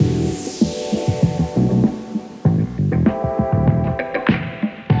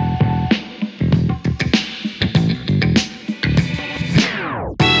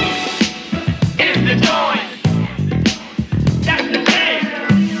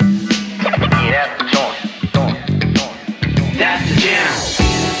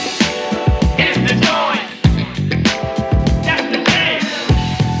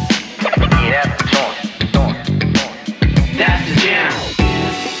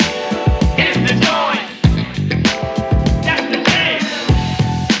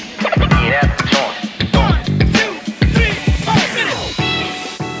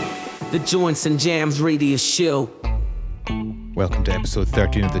Joints and Jams Radio Show. Welcome to episode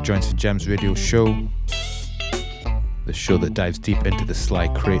 13 of the Joints and Jams Radio Show. The show that dives deep into the SLY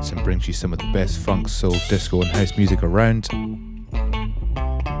crates and brings you some of the best funk, soul, disco and house music around.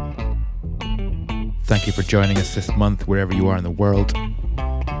 Thank you for joining us this month wherever you are in the world.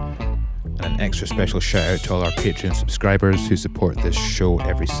 And an extra special shout out to all our Patreon subscribers who support this show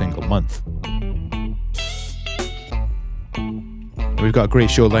every single month. We've got a great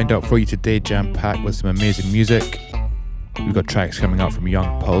show lined up for you today, jam-packed with some amazing music. We've got tracks coming out from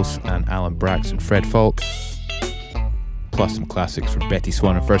Young Pulse and Alan Braxe and Fred Falke, plus some classics from Bettye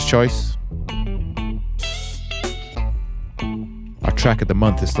Swann and First Choice. Our track of the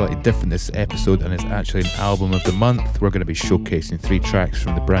month is slightly different this episode and is actually an album of the month. We're going to be showcasing 3 tracks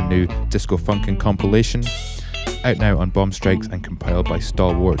from the brand new Disco Funkin' compilation, out now on Bomb Strikes and compiled by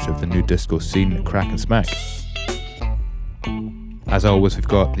stalwarts of the new disco scene, Kraak Smaak. As always, we've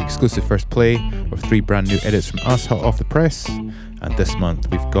got the exclusive first play of 3 brand new edits from us hot off the press, and this month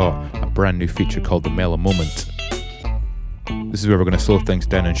we've got a brand new feature called The Mellow Moment. This is where we're going to slow things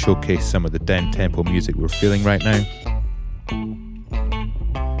down and showcase some of the down-tempo music we're feeling right now.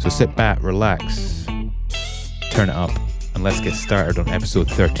 So sit back, relax, turn it up, and let's get started on episode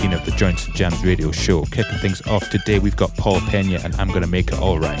 13 of the Joints and Jams Radio Show. Kicking things off today, we've got Paul Pena and I'm Gonna Make It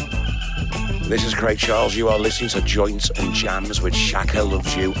Alright. This is Craig Charles. You are listening to Joints and Jams with Shaka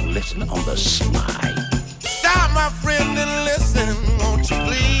Loves You. Listen on the SLY. Stop, my friend, and listen. Won't you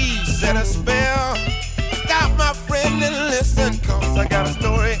please set a spell? Stop, my friend, and listen, cause I got a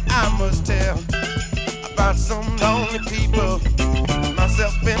story I must tell about some lonely people,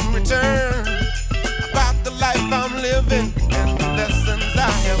 myself in return, about the life I'm living and the lessons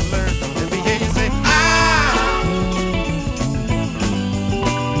I have learned. Let me hear you say, I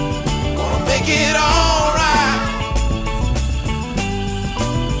wanna make it alright.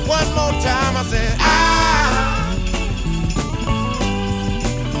 One more time I said, I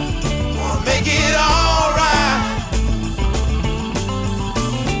wanna make it alright.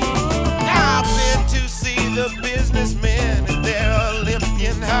 Now I've been to see the businessmen at their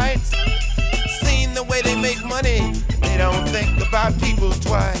Olympian heights. Seen the way they make money, they don't think about people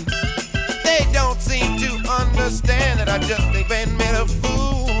twice. They don't seem to understand that I just think they made a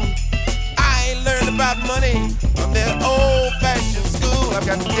fool. I ain't learned about money from their old-fashioned school. I've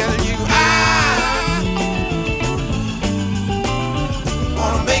got to tell you, I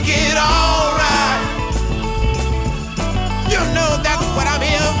wanna make it alright. You know that's what I'm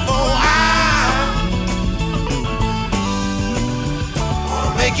here for. I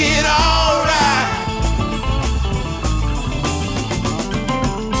wanna make it alright.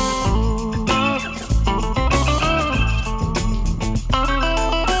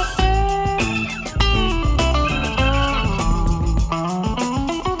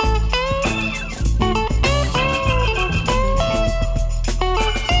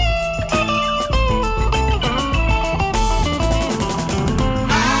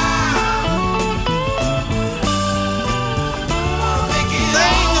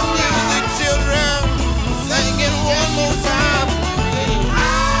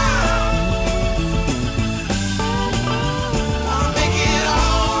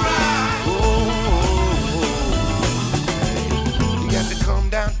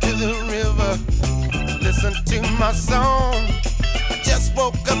 My song. I just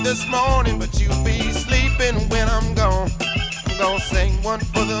woke up this morning, but you'll be sleeping when I'm gone. I'm gonna sing one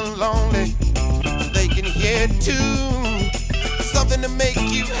for the lonely, so they can hear it too. Something to make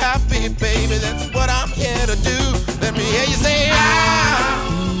you happy, baby, that's what I'm here to do. Let me hear you say, I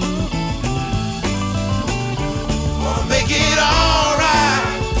wanna make it alright.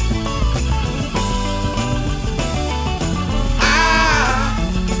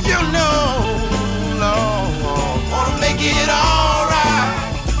 You know, Lord, wanna make it alright.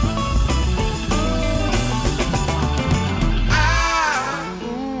 I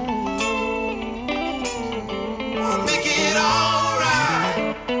wanna make it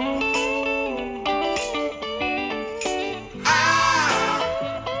alright. I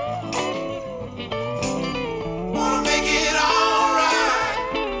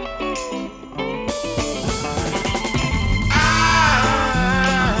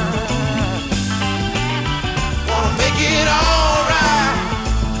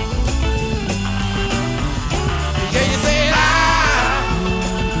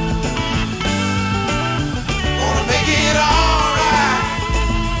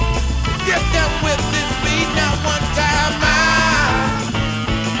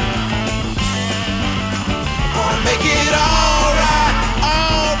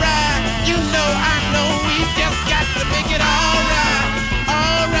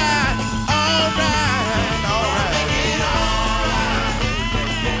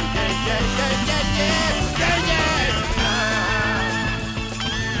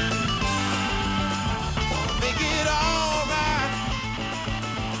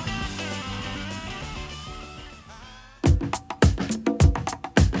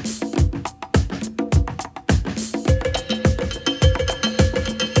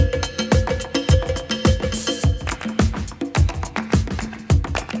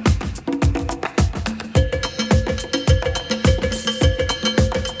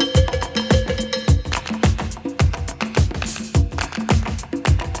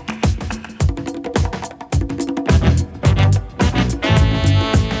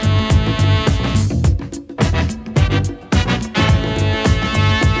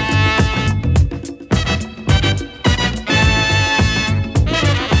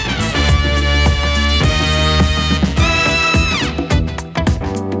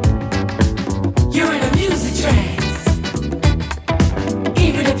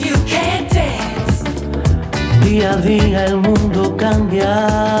Día a día el mundo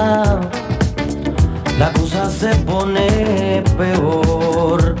cambia, la cosa se pone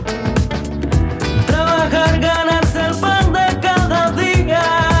peor. Trabajar, ganarse el pan de cada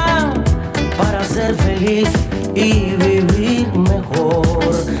día para ser feliz y vivir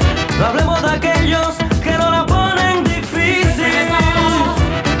mejor. No hablemos de aquellos que no la ponen difícil,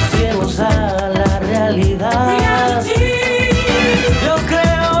 ciegos a la realidad. Yo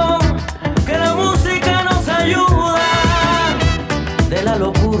creo que la música nos ayuda, de la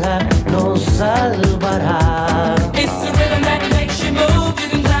locura nos salvará. It's the rhythm that makes you move. You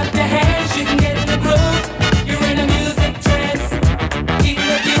can clap your hands, you can get in the groove. You're in a music trance, even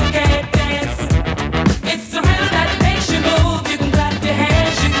if you can't dance. It's the rhythm that makes you move. You can clap your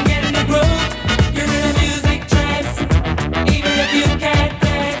hands, you can get in the groove. You're in a music trance, even if you can't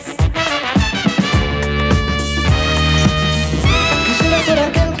dance. Quisiera ser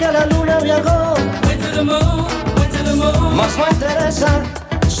aquel que a la luna viajó, Went to the moon, went to the moon. mas no interesa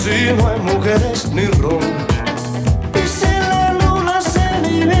si no hay mujeres ni ron. Y si la luna se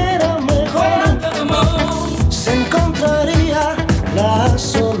viviera mejor, Went to the moon. se encontraría la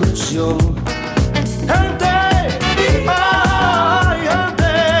solución. Gente, ay,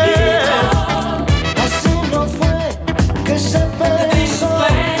 gente, así no fue que se pensó.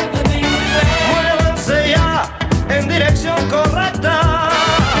 Muévanse ya en dirección correcta.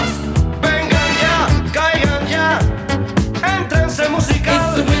 Vengan ya, caigan ya, éntrense musical.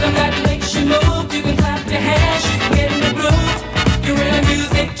 It's the rhythm that makes you move. You can clap your hands, you can get in the groove. You're in a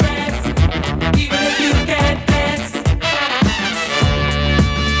music trance, even if you can't dance.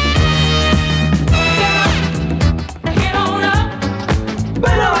 Get on up,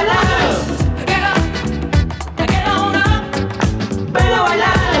 Ven a bailar, get up, get on up, ven a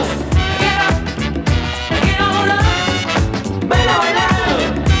bailar, get up, get on up, ven a bailar,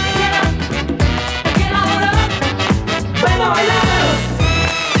 get up, get on up. ven a bailar.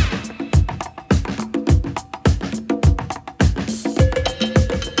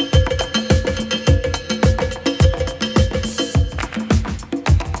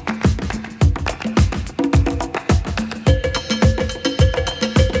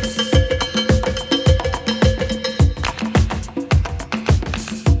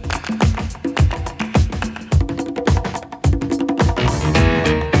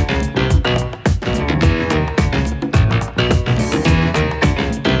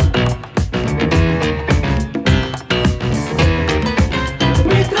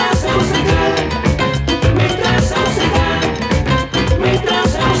 Mi trance musical, mi trance musical, mi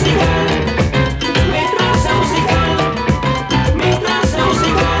trance musical, mi trance musical, mi trance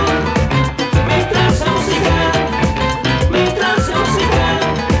musical, mi trance musical, mi trance musical, mi trance musical,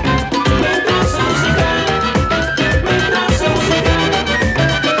 mi trance musical,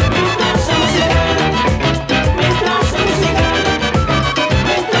 mi trance musical,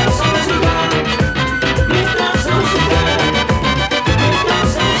 mi trance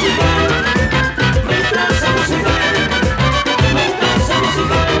musical, mi trance musical, mi trance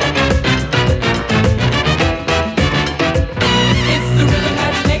musical. It's the rhythm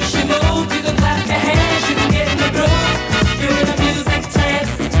that makes you move. You can clap your hands, you can get in the groove. You're in a music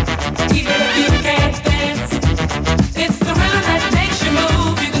trance, even if you can't dance. It's the rhythm that makes you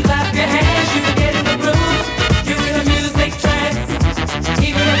move. You can clap your hands, you can get in the groove. You're in a music trance,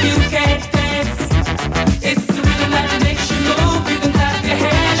 even if you can't dance. It's the rhythm that makes you move. You can clap your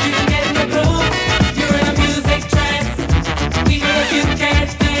hands, you can get in the groove. You're in a music trance, even if you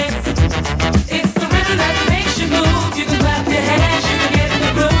can't dance. It's the rhythm that makes you move. You can clap your hands, you can get in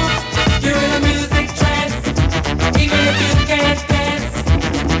the groove. You're in a music trance, even if you can't dance.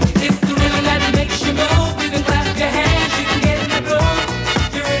 It's the rhythm that makes you move. You can clap your hands, you can get in the groove.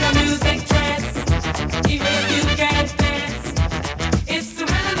 You're in a music trance, even if you can't dance. It's the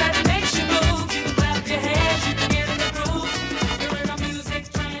rhythm that makes you move. You can clap your hands, you can get in the groove. You're in a music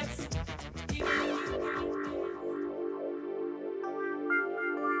trance.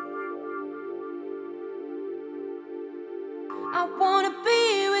 I wanna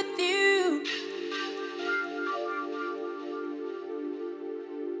be with you.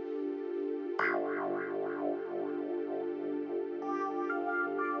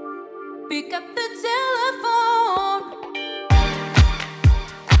 Pick up the telephone.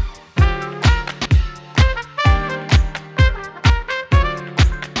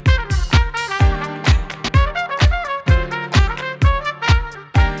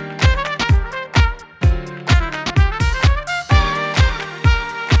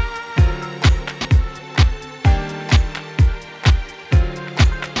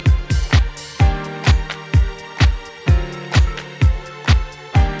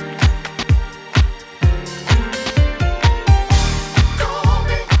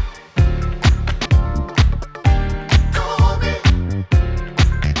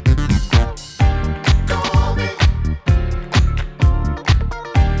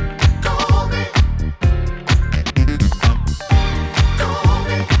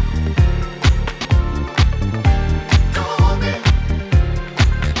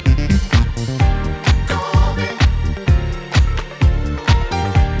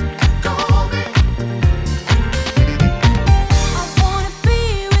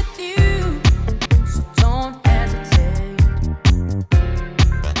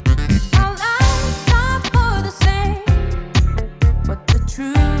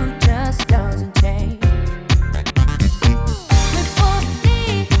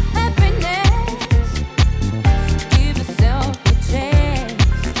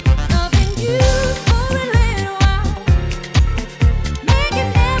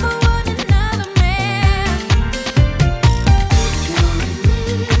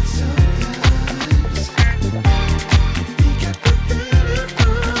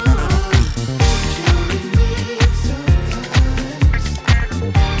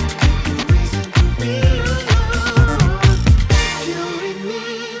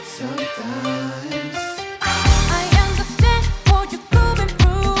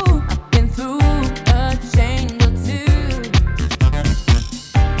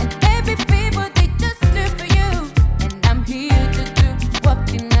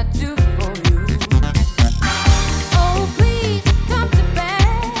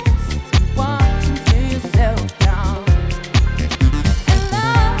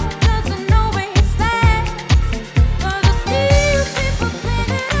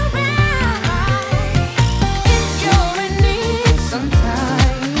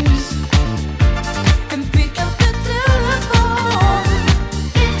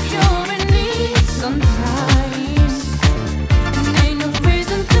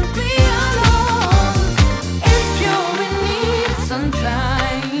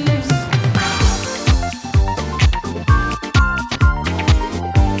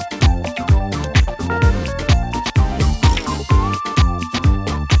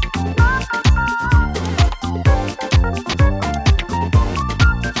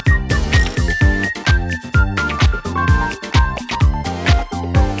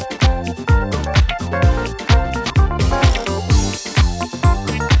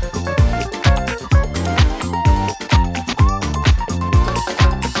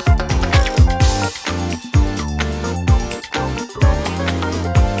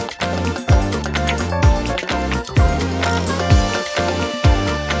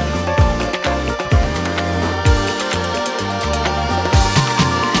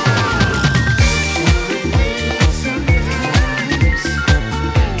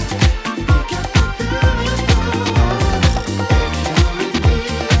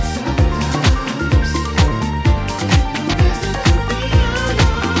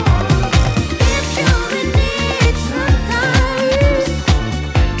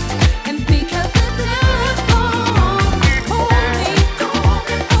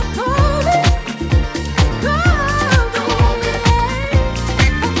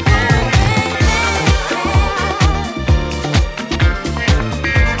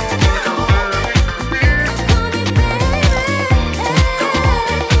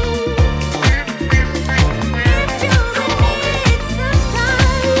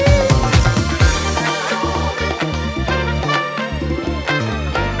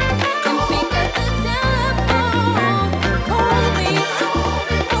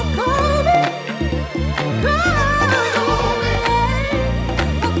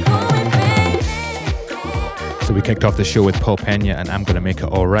 So we kicked off the show with Paul Pena and I'm Gonna Make It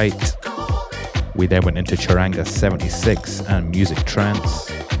Alright. We then went into Charanga 76 and Music Trance.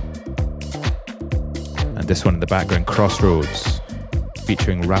 And this one in the background, Crossroads,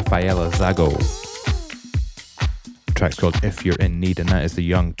 featuring Raffaella Zago. The track's called If You're In Need, and that is the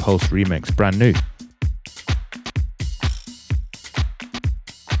Young Pulse remix, brand new.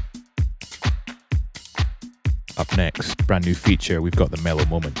 Up next, brand new feature, we've got the Mellow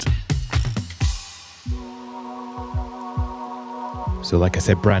Moment. So like I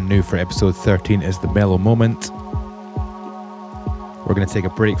said, brand new for episode 13 is the Mellow Moment. We're going to take a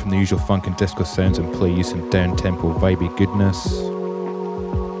break from the usual funk and disco sounds and play you some down-tempo vibey goodness.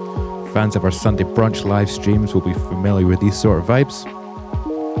 Fans of our Sunday brunch live streams will be familiar with these sort of vibes.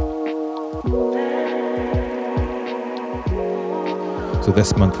 So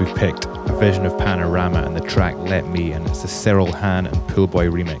this month we've picked a version of Panorama and the track Let Me, and it's the Cyril Hahn and Pool Boy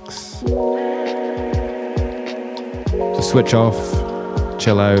remix. So switch off,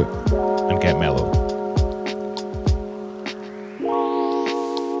 chill out, and get mellow.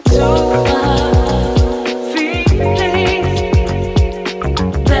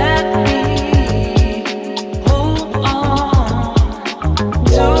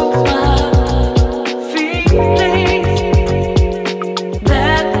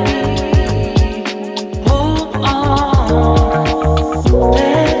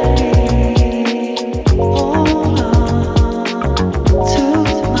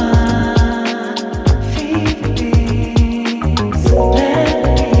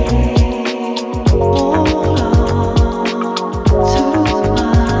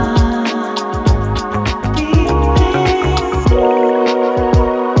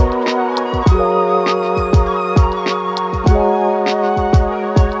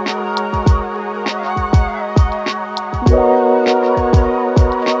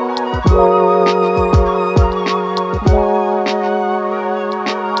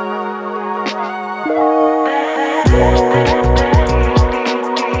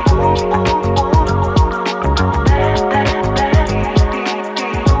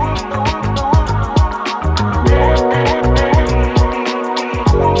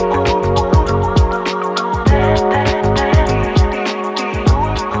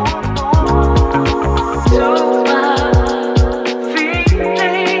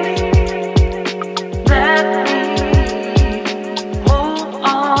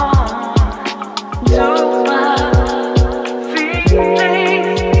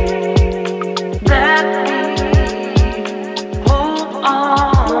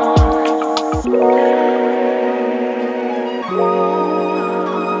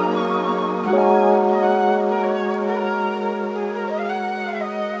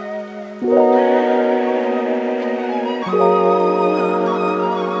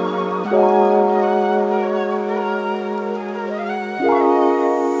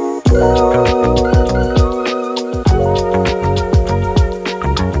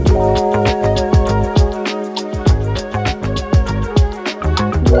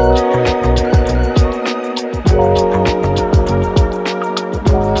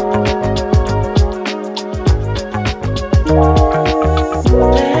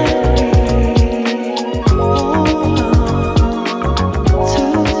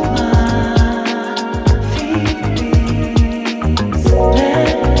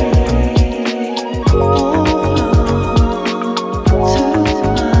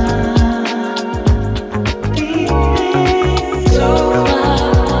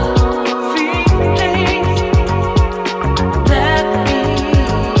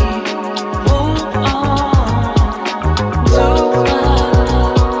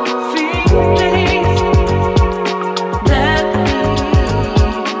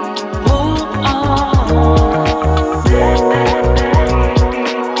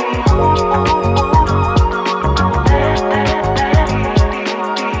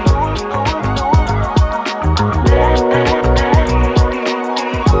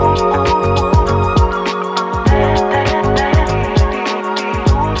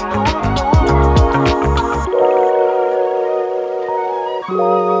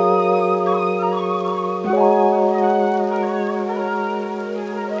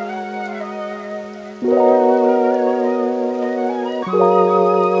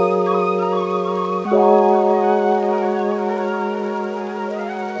 Love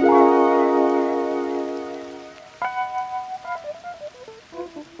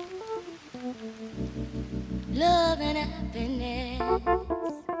and happiness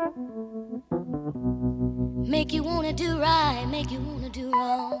make you wanna do right, make you wanna do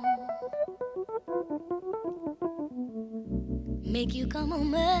wrong, make you come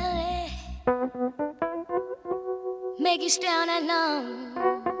home early, make you stay on that long.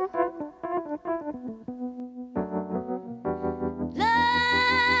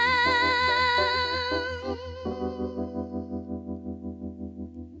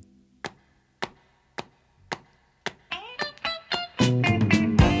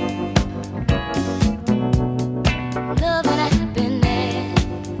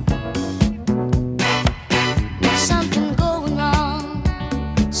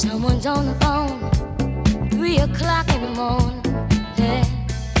 On the phone, 3 o'clock in the morning, yeah,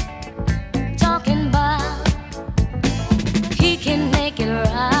 talking about he can make it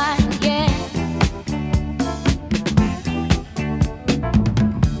right, yeah.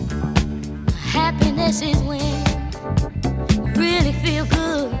 Happiness is when you really feel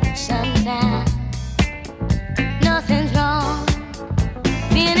good sometimes. Nothing's wrong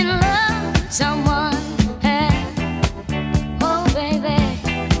being in love with someone.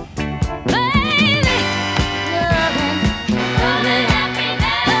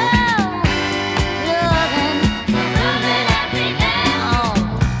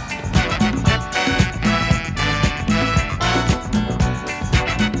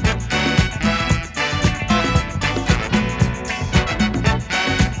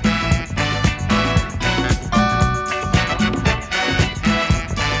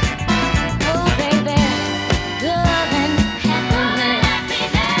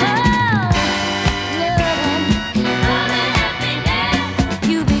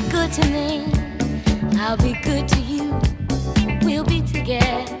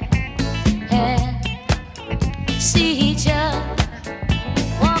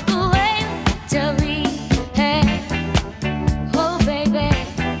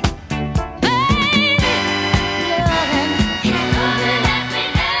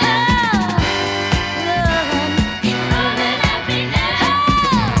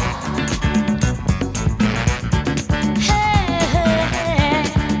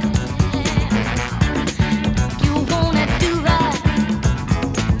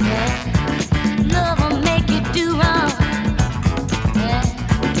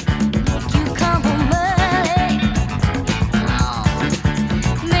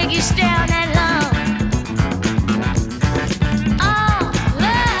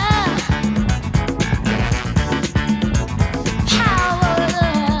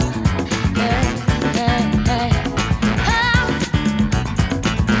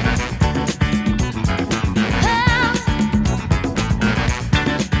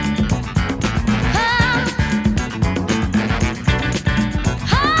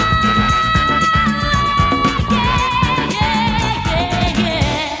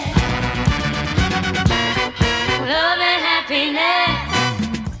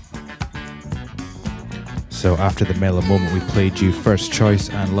 So after the mellow moment, we played you First Choice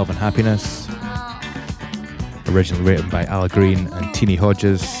and Love and Happiness, originally written by Al Green and Teenie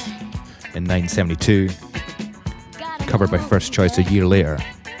Hodges in 1972, covered by First Choice a year later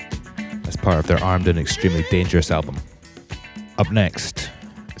as part of their Armed and Extremely Dangerous album. Up next,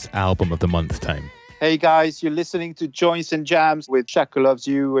 it's Album of the Month time. Hey guys, you're listening to Joints and Jams with Shaq Who Loves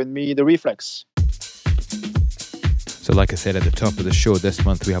You and me, The Reflex. So like I said at the top of the show, this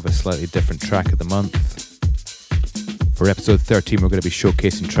month we have a slightly different track of the month. For episode 13, we're going to be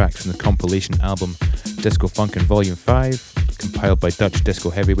showcasing tracks from the compilation album Disco Funkin' Volume 5, compiled by Dutch disco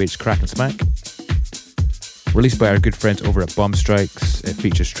heavyweights Kraak Smaak. Released by our good friends over at Bomb Strikes, it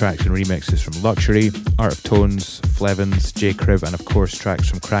features tracks and remixes from Luxxury, Art of Tones, Flevans, J. Kriv, and of course tracks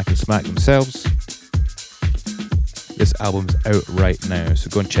from Kraak Smaak themselves. This album's out right now,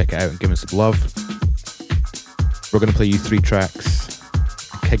 so go and check it out and give us some love. We're going to play you 3 tracks.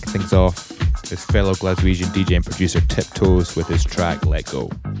 Kick things off is fellow Glaswegian DJ and producer Tiptoes with his track Let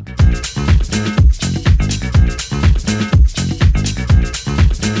Go.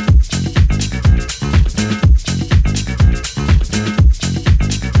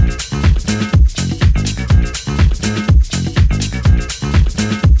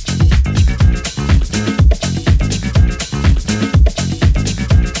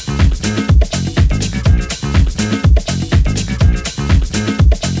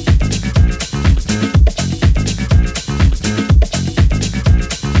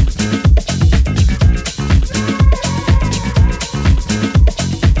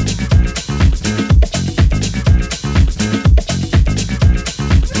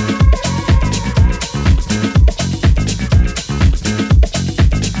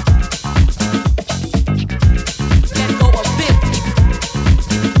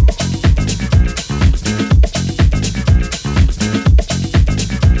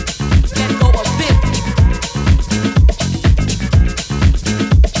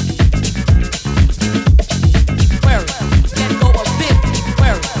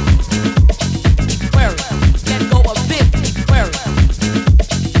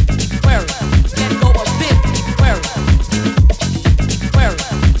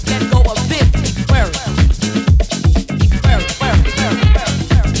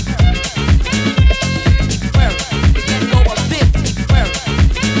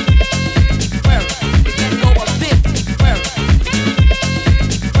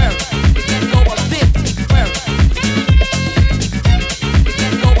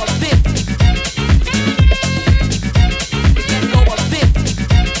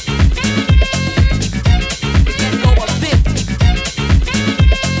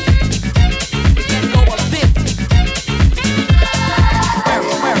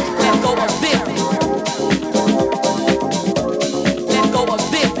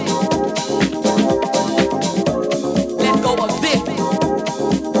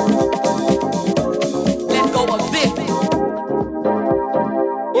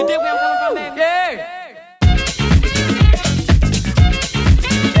 Dig where I'm coming from, baby. Yeah.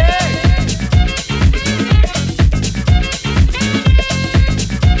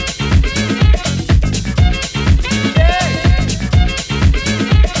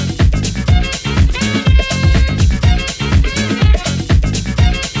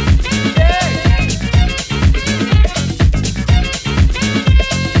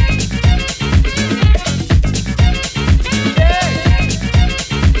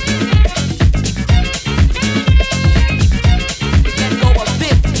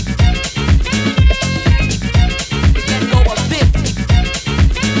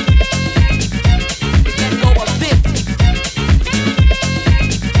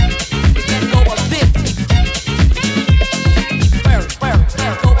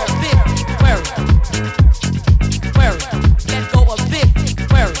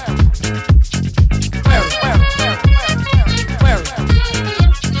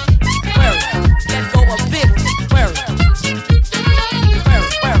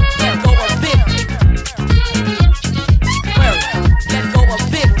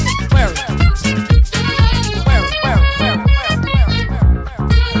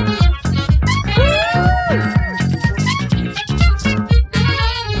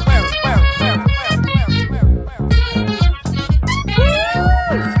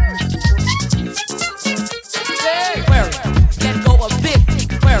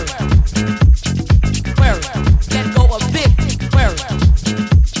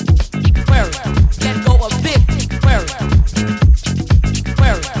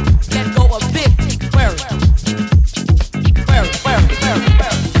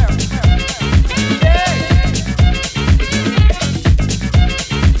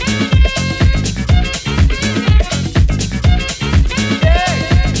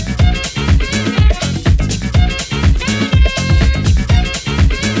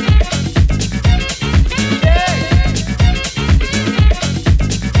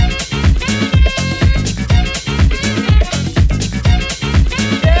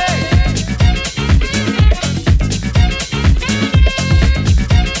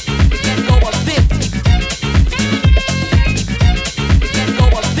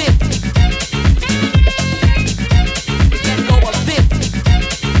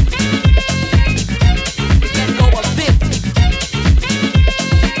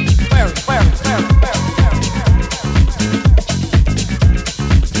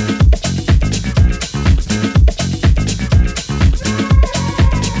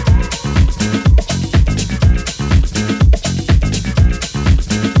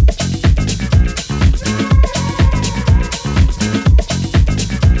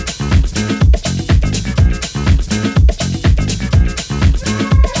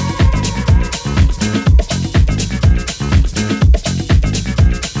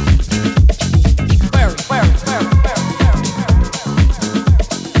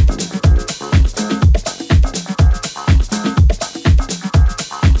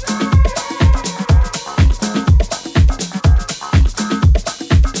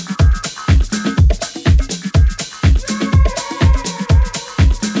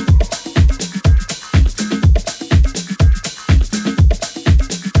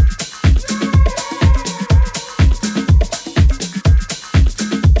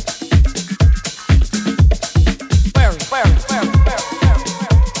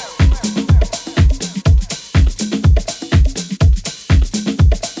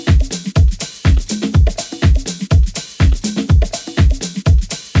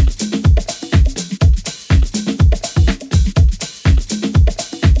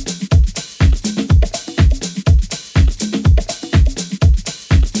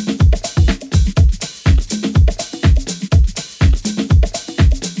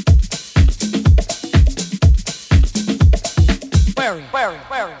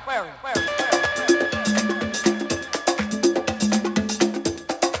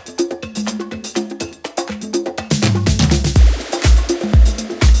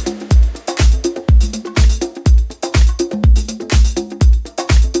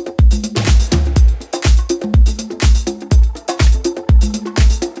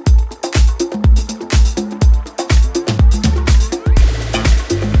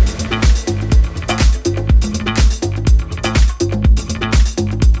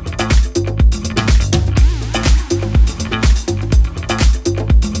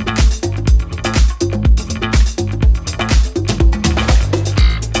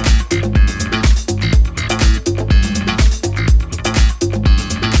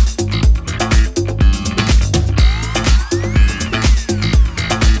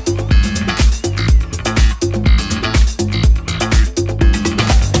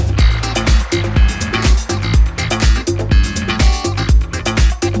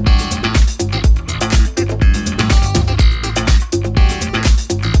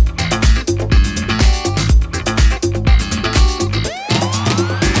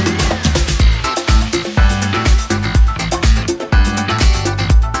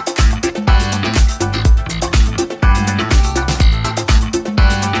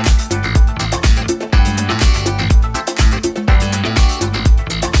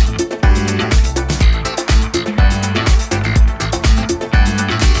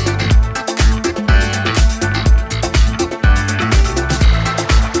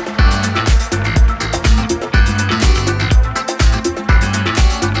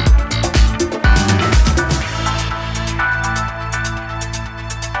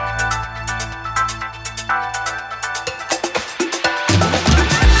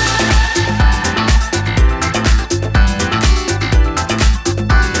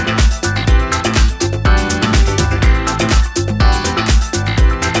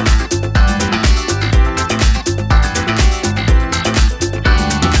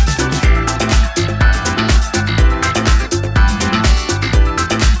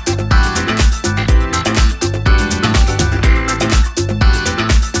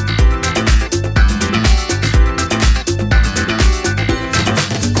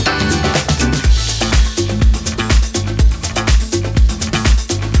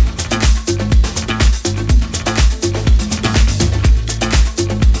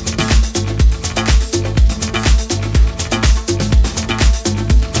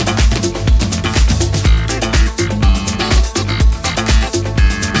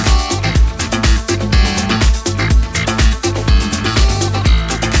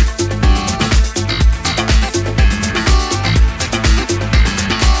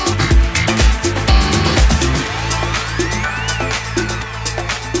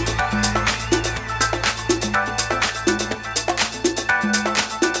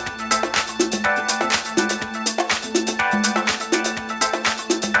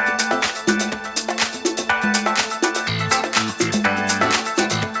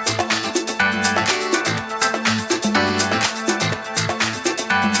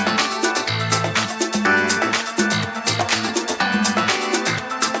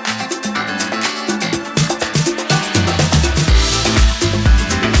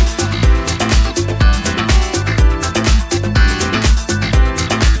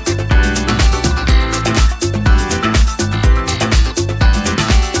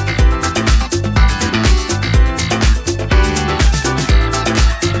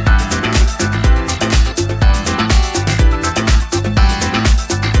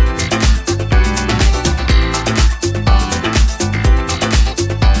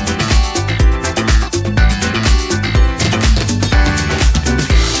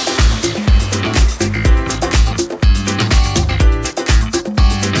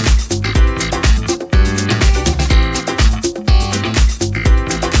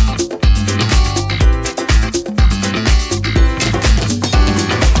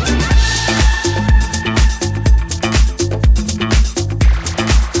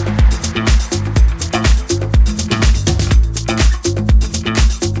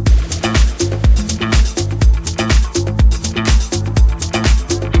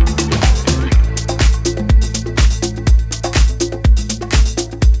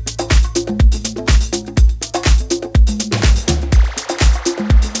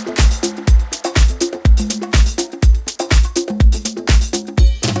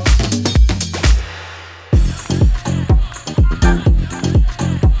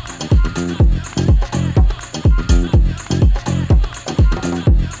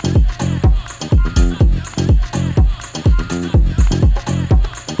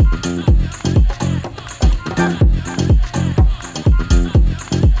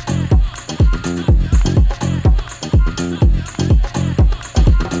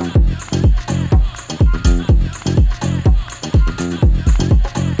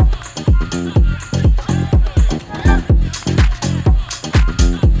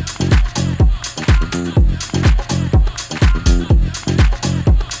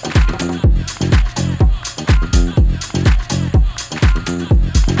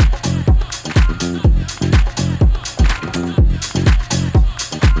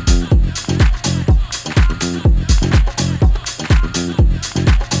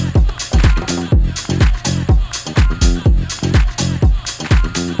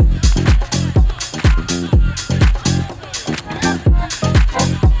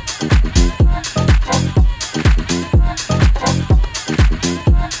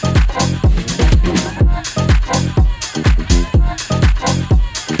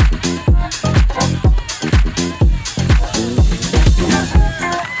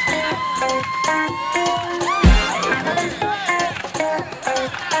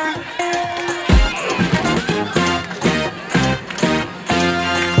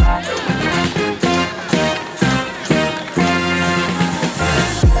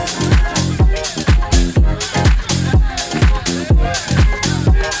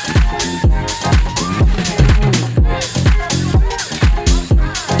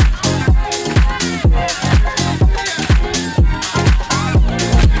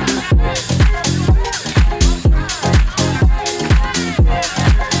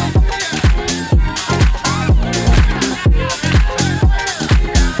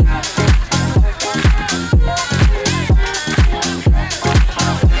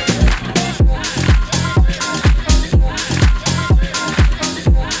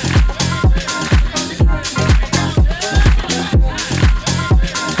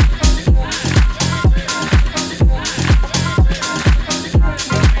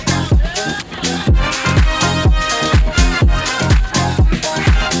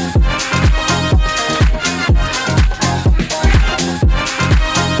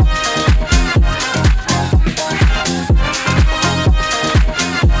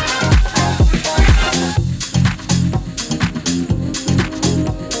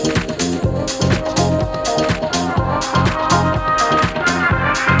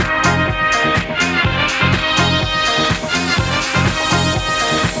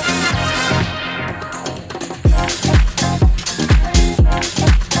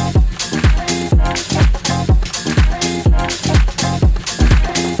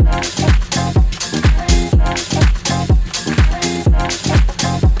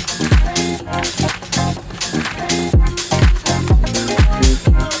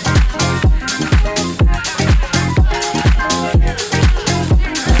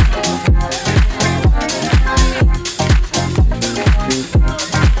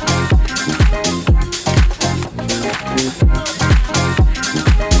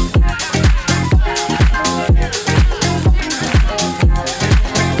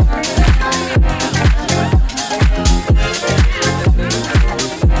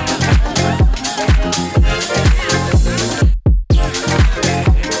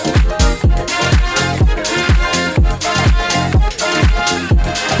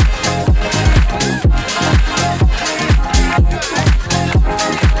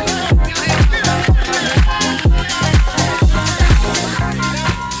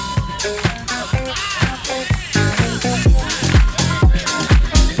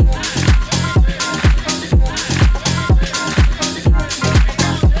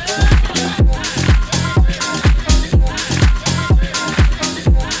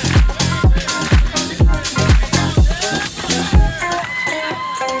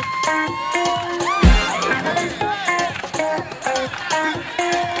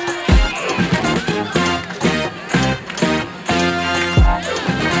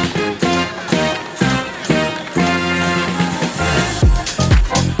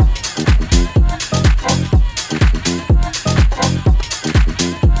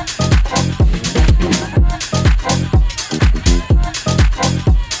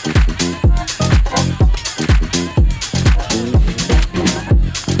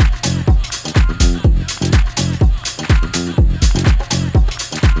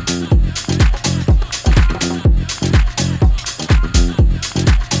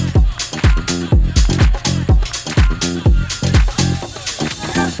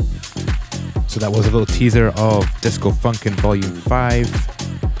 that was a little teaser of Disco Funkin' Volume 5,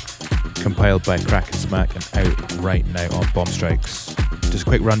 compiled by Kraak Smaak and out right now on Bomb Strikes. Just a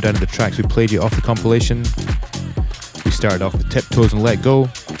quick rundown of the tracks we played you off the compilation. We started off with Tiptoes and Let Go.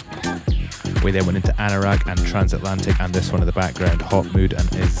 We then went into Anoraak and Transatlantic, and this one in the background, Hotmood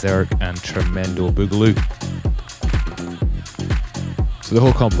Ezirk and Tremendo Boogaloo. So the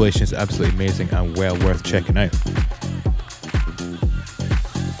whole compilation is absolutely amazing and well worth checking out.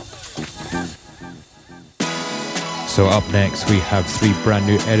 So up next we have 3 brand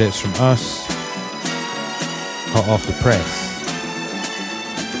new edits from us, hot off the press.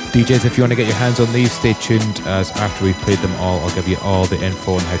 DJs, if you want to get your hands on these, stay tuned, as after we've played them all, I'll give you all the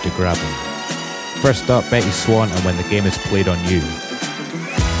info on how to grab them. First up, Bettye Swann and When the Game is Played on You.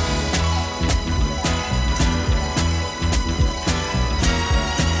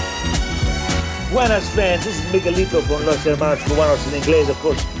 Buenas fans, this is Miguelito from Los Hermanos Cubanos in Inglés, of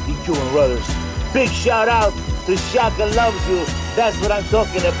course, the Cuban brothers. Big shout out to Shaka Loves You, that's what I'm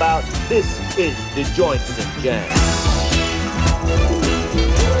talking about. This is the Joints and Jams.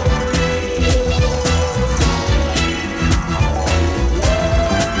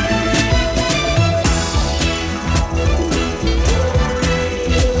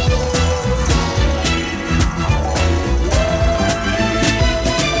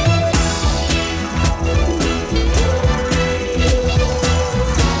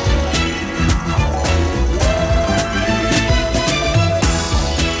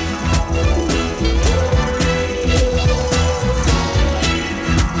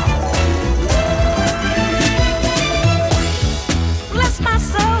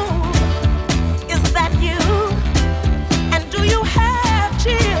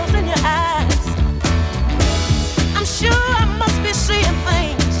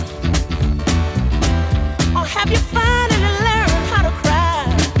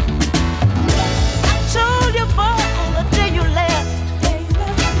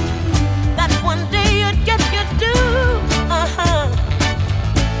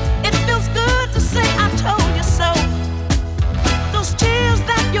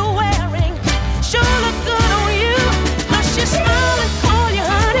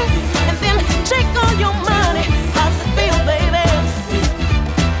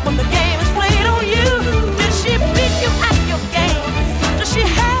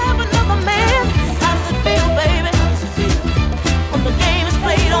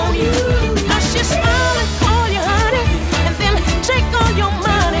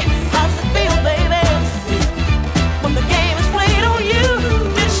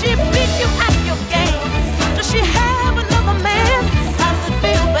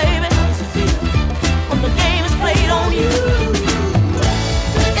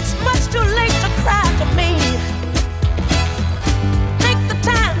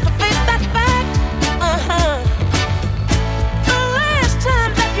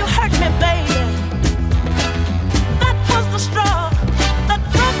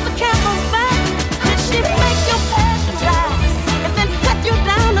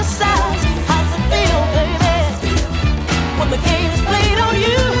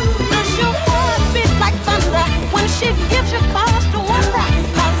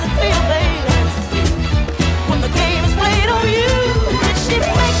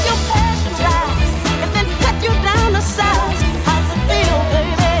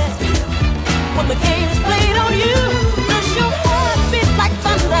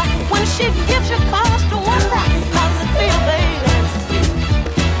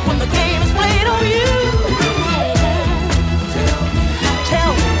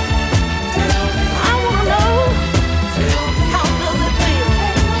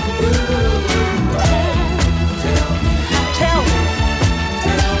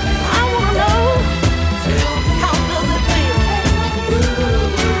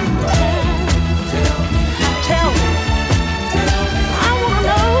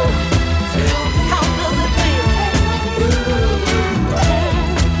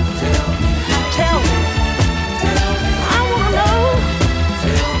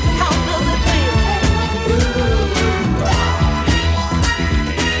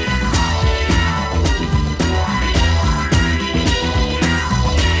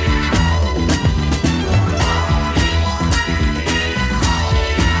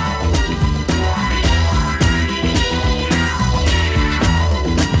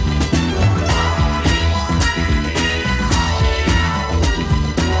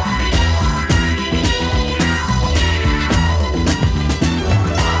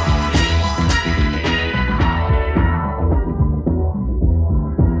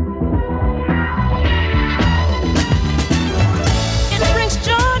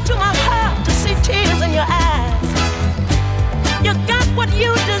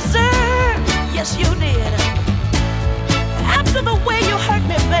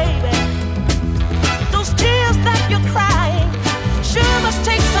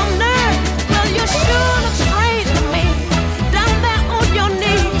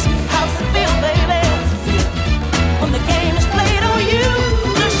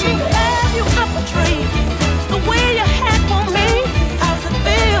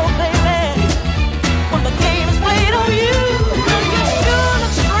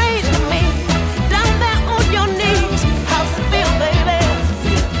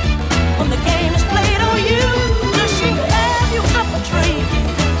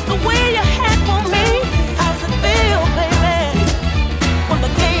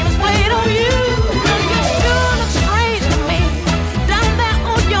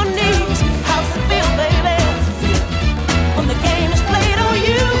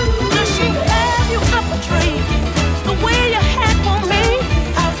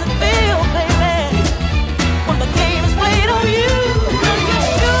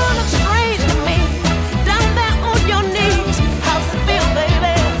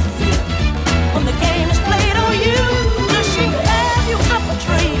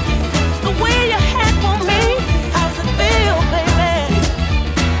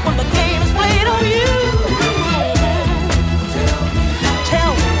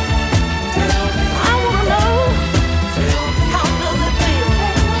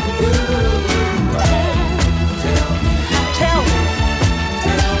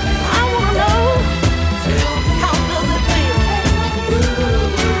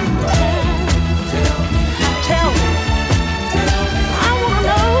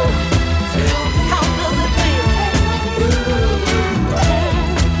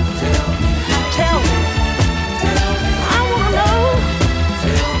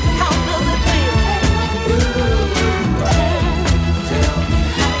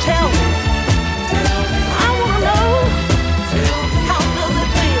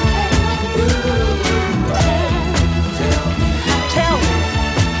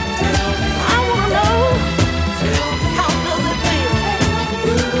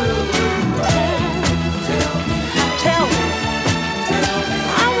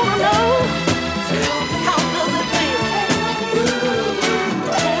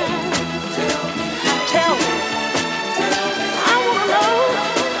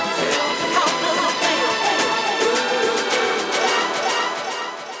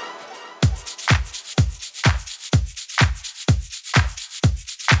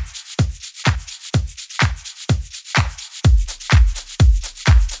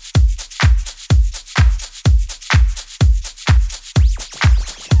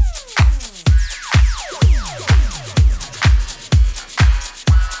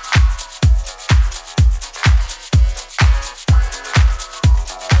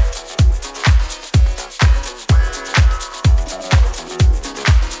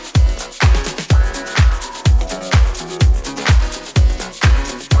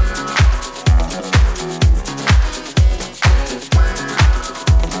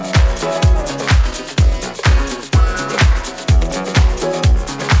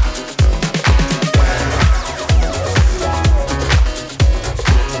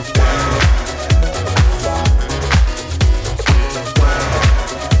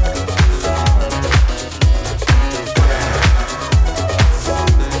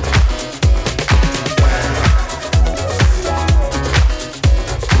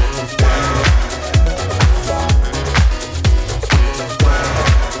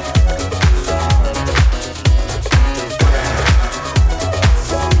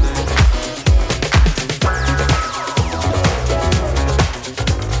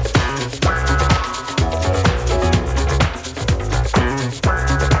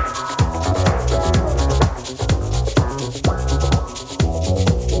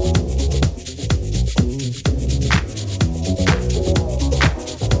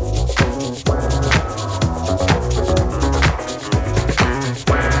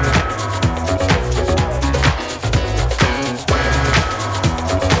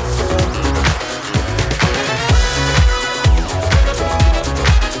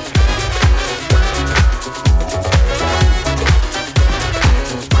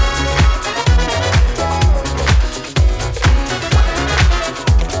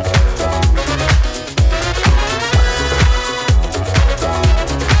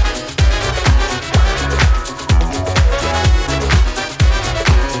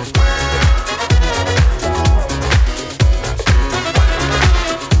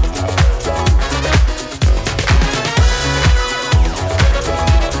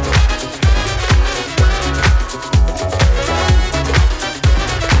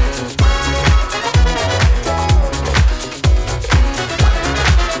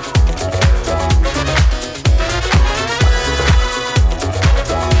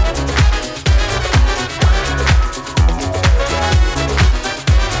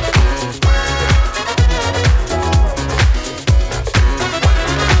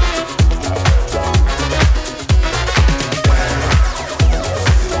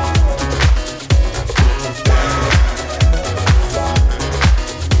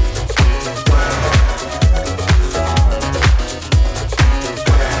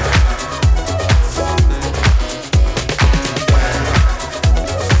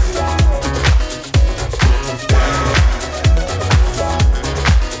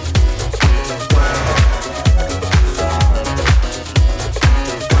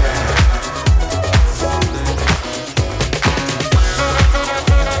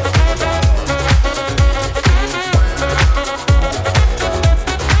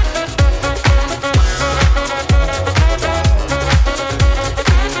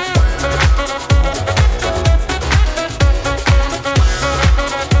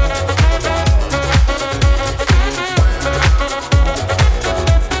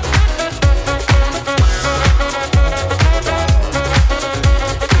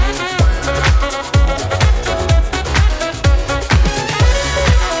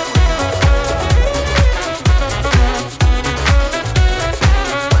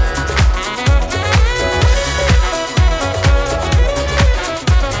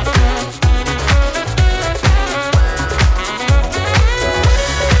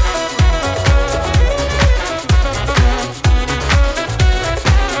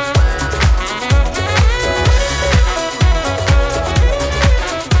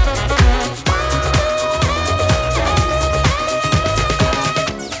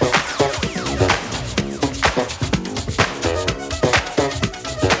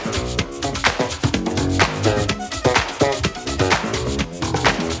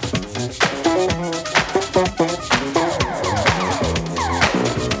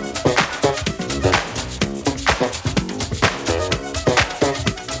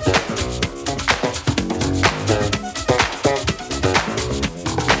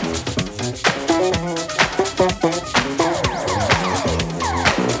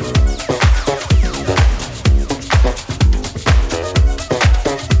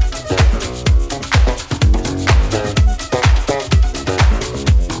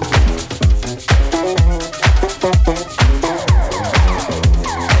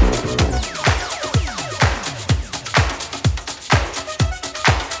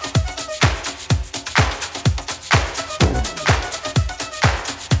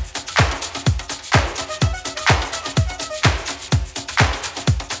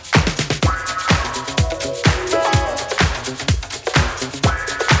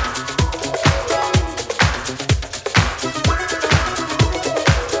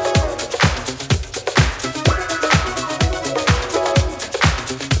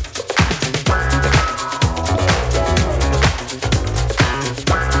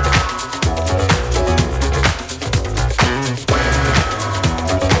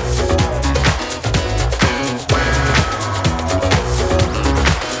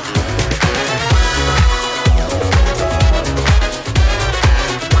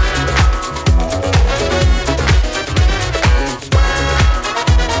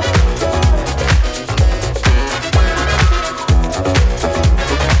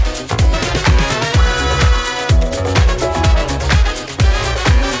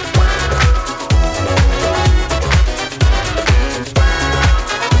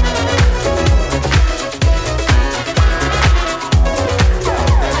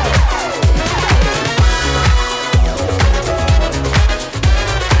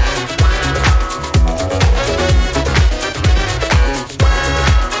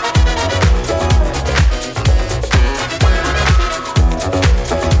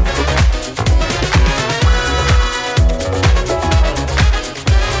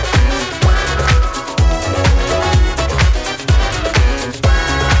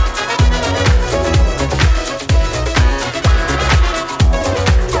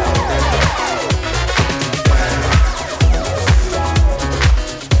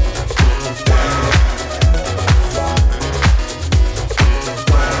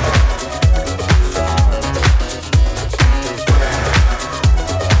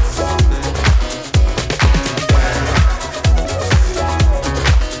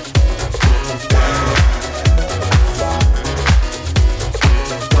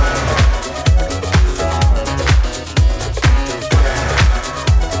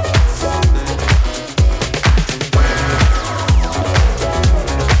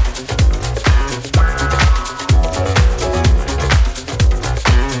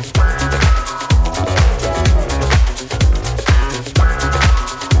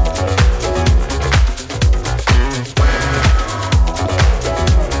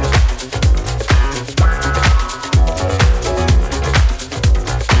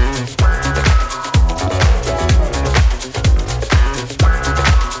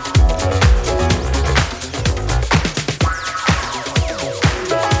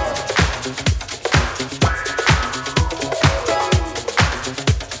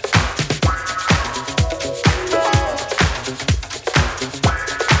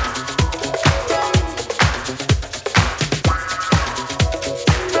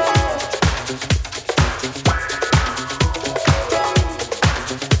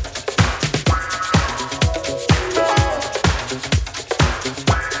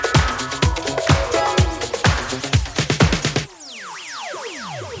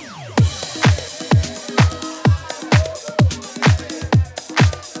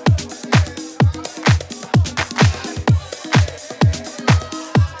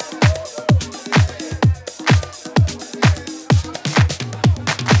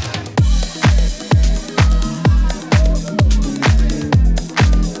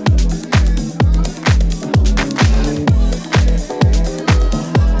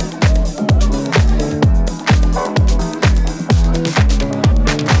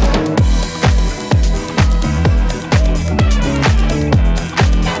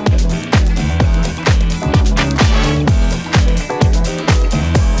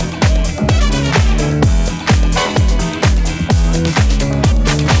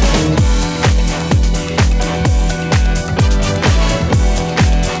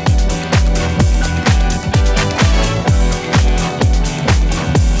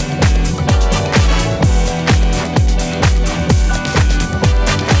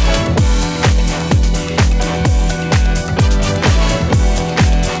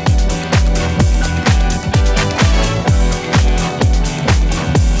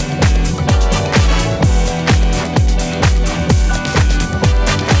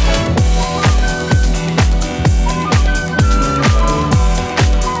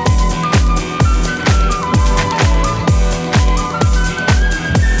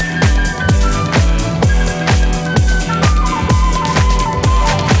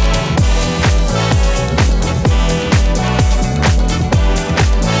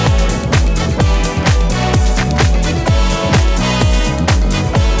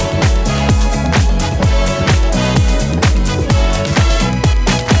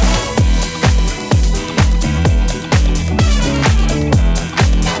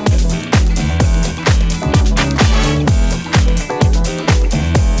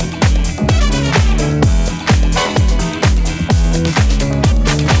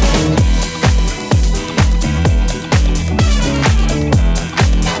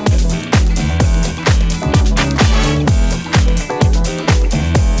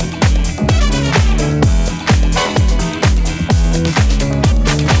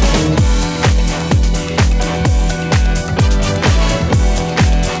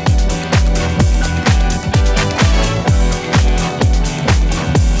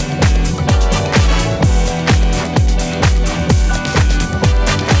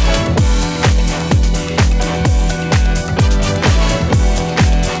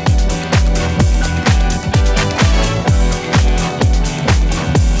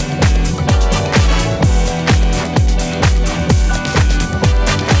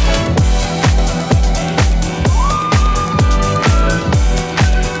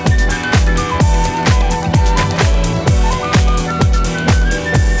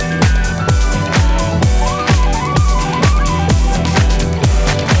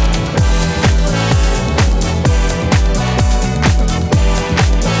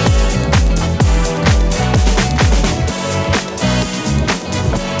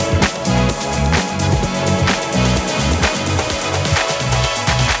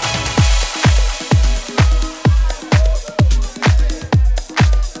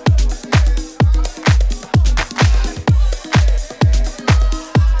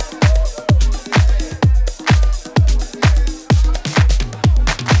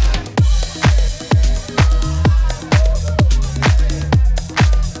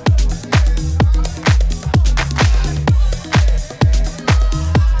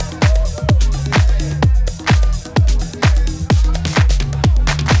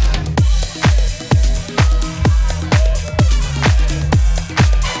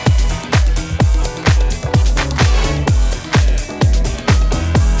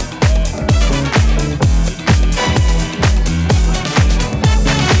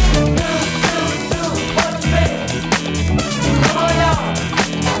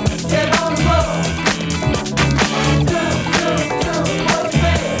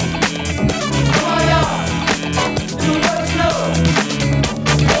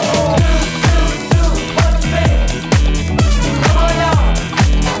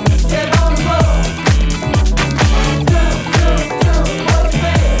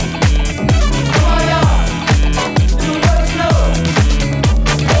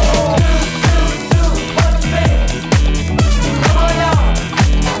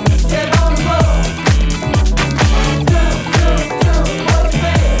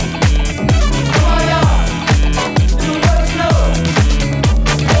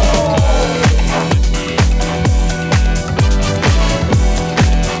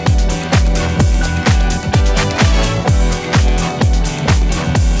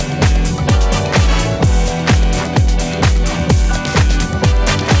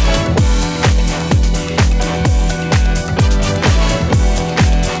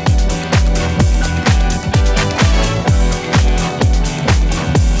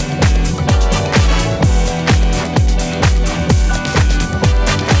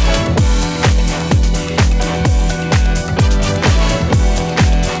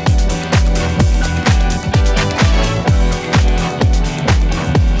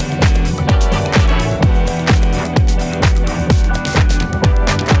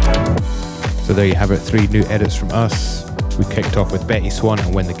 So there you have it, 3 new edits from us. We kicked off with Bettye Swann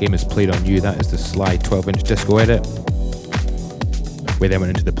and When the Game is Played on You. That is the SLY 12-inch disco edit. We then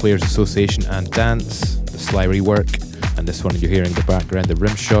went into the Players Association and Dance, the SLY Rework, and this one you're hearing in the background, the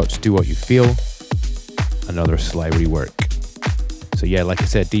Rimshots, Do What You Feel, another SLY Rework. So yeah, like I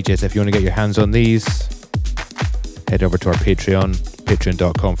said, DJs, if you want to get your hands on these, head over to our Patreon,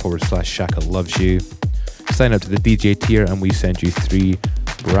 patreon.com/Shaka Loves You. Sign up to the DJ tier and we send you 3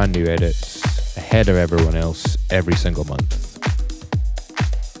 brand new edits ahead of everyone else every single month.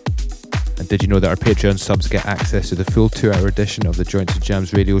 And did you know that our Patreon subs get access to the full 2-hour edition of the Joints and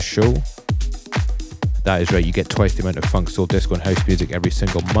Jams radio show? That is right, you get twice the amount of funk, soul, disco and house music every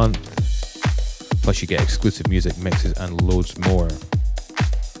single month. Plus you get exclusive music mixes and loads more.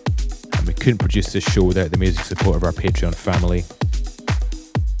 And we couldn't produce this show without the amazing support of our Patreon family.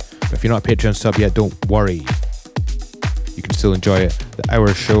 But if you're not a Patreon sub yet, don't worry. You can still enjoy it. The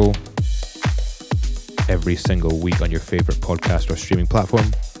hour show every single week on your favourite podcast or streaming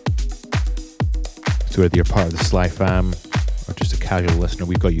platform. So whether you're part of the SLY fam or just a casual listener,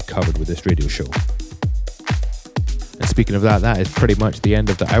 we've got you covered with this radio show. And speaking of that, that is pretty much the end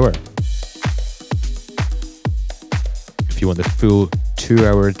of the hour. If you want the full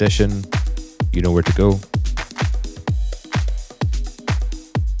 2-hour edition, you know where to go.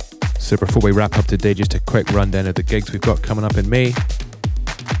 So before we wrap up today, just a quick rundown of the gigs we've got coming up in May.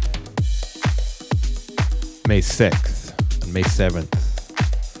 May 6th and May 7th.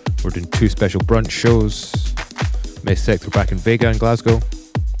 We're doing 2 special brunch shows. May 6th, we're back in Vega in Glasgow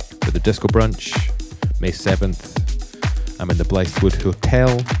for the disco brunch. May 7th, I'm in the Blythewood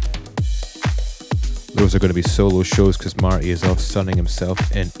Hotel. Those are going to be solo shows because Marty is off sunning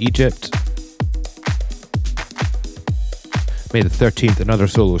himself in Egypt. May the 13th, another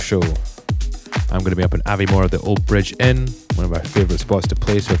solo show. I'm going to be up in Aviemore at the Old Bridge Inn, one of our favourite spots to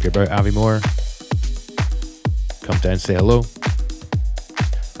play, so if you're about Aviemore, come down, say hello.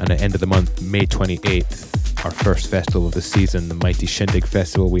 And at the end of the month, May 28th, our first festival of the season, the Mighty Shindig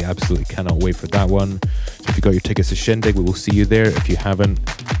Festival. We absolutely cannot wait for that one. So if you got your tickets to Shindig, we will see you there. If you haven't,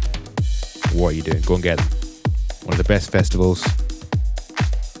 what are you doing? Go and get them. One of the best festivals.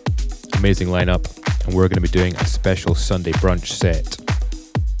 Amazing lineup. And we're going to be doing a special Sunday brunch set.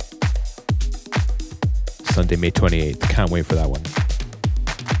 Sunday, May 28th. Can't wait for that one.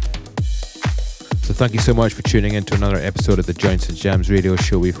 So thank you so much for tuning in to another episode of the Joints and Jams radio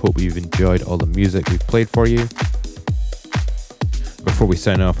show. We hope you've enjoyed all the music we've played for you. Before we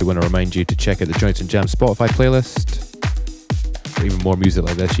sign off, we want to remind you to check out the Joints and Jams Spotify playlist. For even more music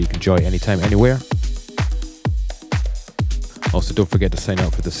like this you can enjoy anytime, anywhere. Also, don't forget to sign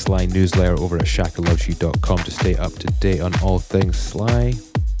up for the SLY newsletter over at shakalovesyu.com to stay up to date on all things SLY.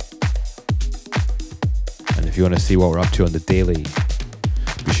 And if you want to see what we're up to on the daily,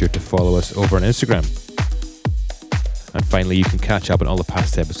 be sure to follow us over on Instagram. And finally, you can catch up on all the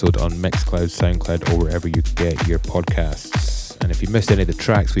past episodes on Mixcloud, Soundcloud, or wherever you get your podcasts. And if you missed any of the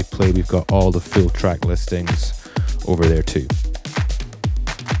tracks we've played, we've got all the full track listings over there too.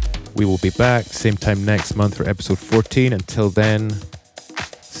 We will be back same time next month for episode 14. Until then,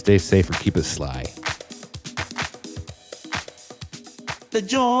 stay safe and keep it SLY. The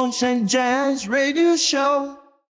Joints and Jams radio show.